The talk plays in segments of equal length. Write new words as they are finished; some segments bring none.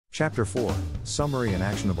Chapter 4, Summary and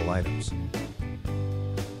Actionable Items.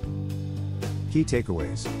 Key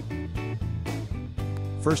takeaways.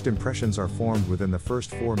 First impressions are formed within the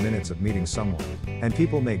first 4 minutes of meeting someone, and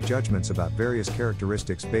people make judgments about various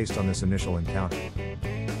characteristics based on this initial encounter.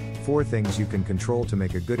 4 things you can control to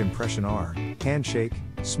make a good impression are: handshake,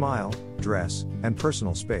 smile, dress, and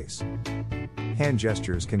personal space. Hand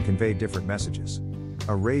gestures can convey different messages.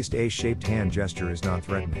 A raised A-shaped hand gesture is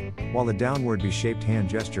non-threatening, while a downward B-shaped hand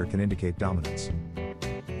gesture can indicate dominance.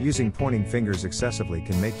 Using pointing fingers excessively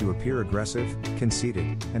can make you appear aggressive,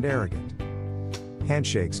 conceited, and arrogant.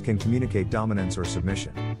 Handshakes can communicate dominance or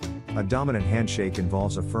submission. A dominant handshake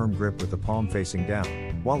involves a firm grip with the palm facing down,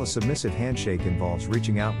 while a submissive handshake involves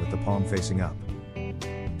reaching out with the palm facing up.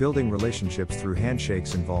 Building relationships through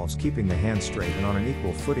handshakes involves keeping the hand straight and on an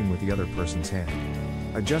equal footing with the other person's hand.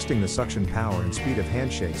 Adjusting the suction power and speed of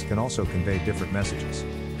handshakes can also convey different messages.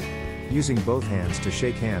 Using both hands to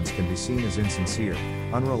shake hands can be seen as insincere,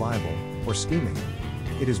 unreliable, or scheming.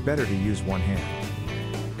 It is better to use one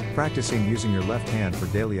hand. Practicing using your left hand for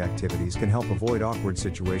daily activities can help avoid awkward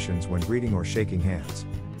situations when greeting or shaking hands.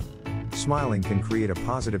 Smiling can create a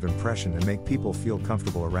positive impression and make people feel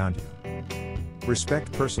comfortable around you.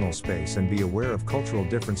 Respect personal space and be aware of cultural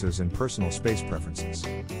differences in personal space preferences.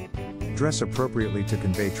 Dress appropriately to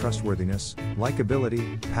convey trustworthiness,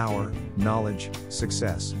 likability, power, knowledge,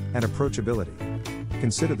 success, and approachability.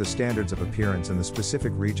 Consider the standards of appearance in the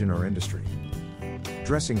specific region or industry.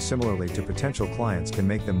 Dressing similarly to potential clients can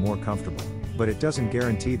make them more comfortable, but it doesn't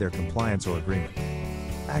guarantee their compliance or agreement.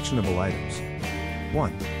 Actionable items.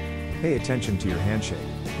 1. Pay attention to your handshake,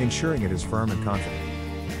 ensuring it is firm and confident.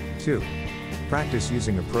 2. Practice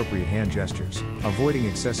using appropriate hand gestures, avoiding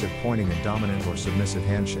excessive pointing and dominant or submissive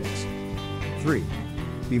handshakes. 3.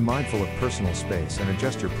 Be mindful of personal space and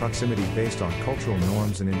adjust your proximity based on cultural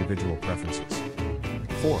norms and individual preferences.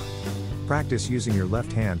 4. Practice using your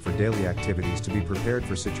left hand for daily activities to be prepared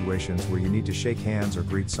for situations where you need to shake hands or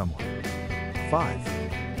greet someone.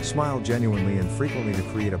 5. Smile genuinely and frequently to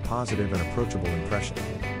create a positive and approachable impression.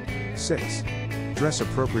 6. Dress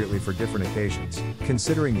appropriately for different occasions,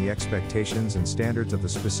 considering the expectations and standards of the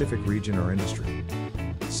specific region or industry.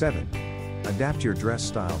 7. Adapt your dress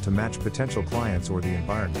style to match potential clients or the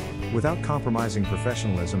environment, without compromising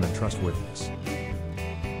professionalism and trustworthiness.